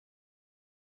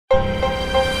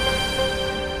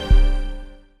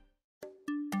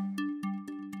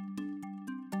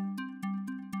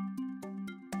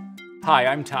Hi,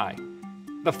 I'm Ty.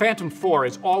 The Phantom 4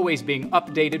 is always being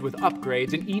updated with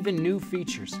upgrades and even new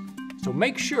features, so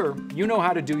make sure you know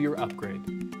how to do your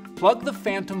upgrade. Plug the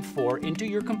Phantom 4 into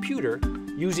your computer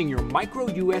using your micro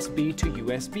USB to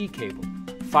USB cable.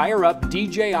 Fire up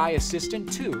DJI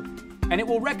Assistant 2 and it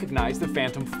will recognize the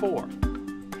Phantom 4.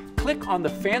 Click on the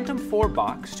Phantom 4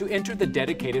 box to enter the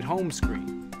dedicated home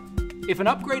screen. If an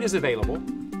upgrade is available,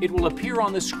 it will appear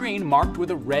on the screen marked with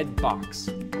a red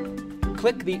box.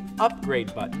 Click the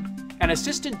Upgrade button and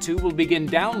Assistant 2 will begin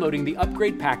downloading the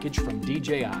upgrade package from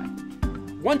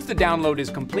DJI. Once the download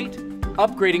is complete,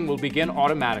 upgrading will begin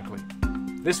automatically.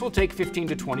 This will take 15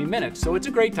 to 20 minutes, so it's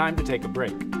a great time to take a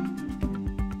break.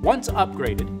 Once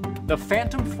upgraded, the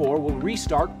Phantom 4 will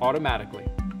restart automatically.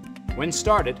 When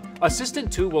started,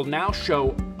 Assistant 2 will now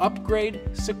show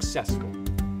Upgrade Successful.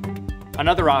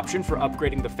 Another option for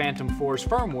upgrading the Phantom 4's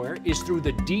firmware is through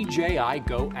the DJI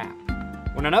Go app.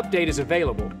 When an update is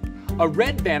available, a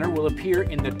red banner will appear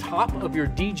in the top of your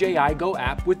DJI Go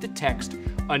app with the text,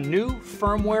 "A new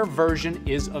firmware version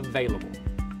is available."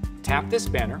 Tap this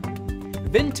banner,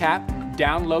 then tap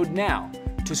Download Now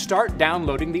to start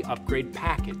downloading the upgrade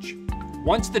package.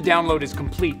 Once the download is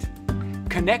complete,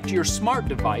 connect your smart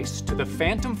device to the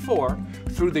Phantom 4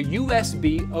 through the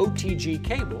USB OTG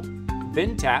cable,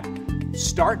 then tap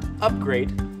Start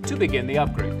Upgrade to begin the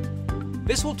upgrade.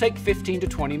 This will take 15 to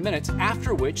 20 minutes,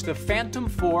 after which the Phantom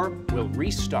 4 will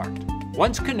restart.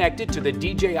 Once connected to the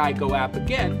DJI Go app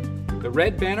again, the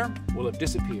red banner will have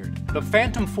disappeared. The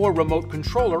Phantom 4 remote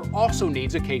controller also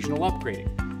needs occasional upgrading.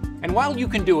 And while you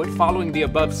can do it following the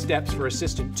above steps for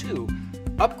Assistant 2,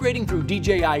 upgrading through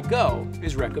DJI Go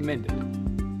is recommended.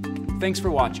 Thanks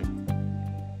for watching.